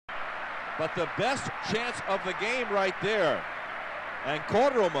but the best chance of the game right there. And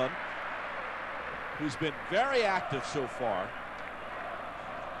Kordelman, who's been very active so far.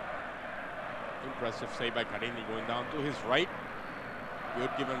 Impressive save by Carini going down to his right.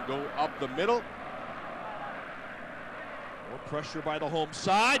 Good give and go up the middle. More pressure by the home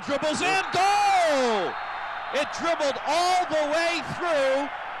side. Dribbles in. Goal! It dribbled all the way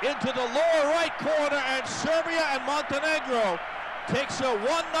through into the lower right corner, and Serbia and Montenegro takes a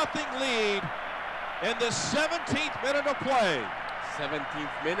 1-0 lead in the 17th minute of play.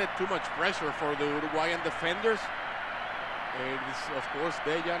 17th minute, too much pressure for the Uruguayan defenders. It is, of course,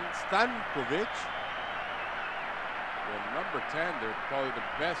 Dejan Stankovic. The number 10, they're probably the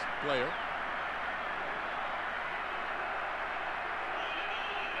best player.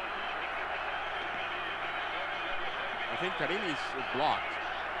 I think Carini's blocked.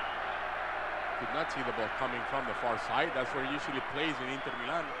 Could not see the ball coming from the far side. That's where he usually plays in Inter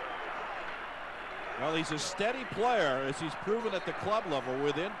Milan. Well, he's a steady player, as he's proven at the club level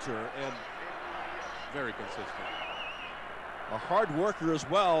with Inter, and very consistent. A hard worker as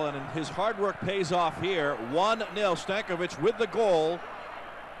well, and his hard work pays off here. 1-0, Stankovic with the goal.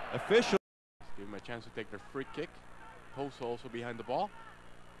 Official. Give him a chance to take the free kick. Post also behind the ball.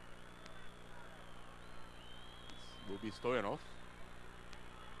 This will be Stoyanov.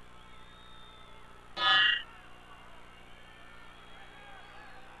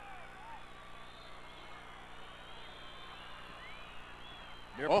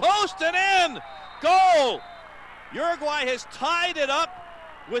 Near post and in! Goal! Uruguay has tied it up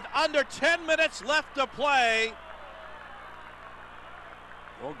with under 10 minutes left to play.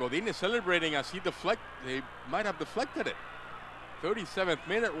 Well, Godin is celebrating as he they might have deflected it. 37th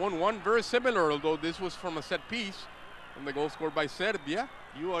minute, 1-1, very similar, although this was from a set piece from the goal scored by Serbia.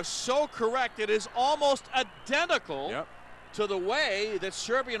 You are so correct. It is almost identical to the way that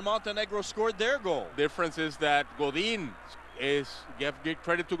Serbia and Montenegro scored their goal. Difference is that Godin give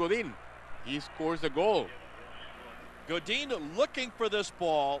credit to Godin. He scores the goal. Godin looking for this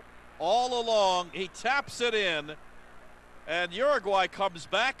ball all along. He taps it in, and Uruguay comes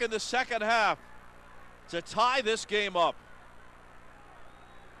back in the second half to tie this game up.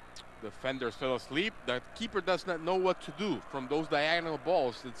 Defenders fell asleep. The keeper does not know what to do from those diagonal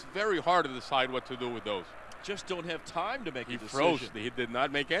balls. It's very hard to decide what to do with those. Just don't have time to make a decision. He froze. He did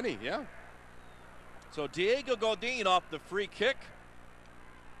not make any, So Diego Godin off the free kick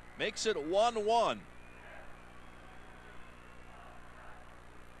makes it 1-1.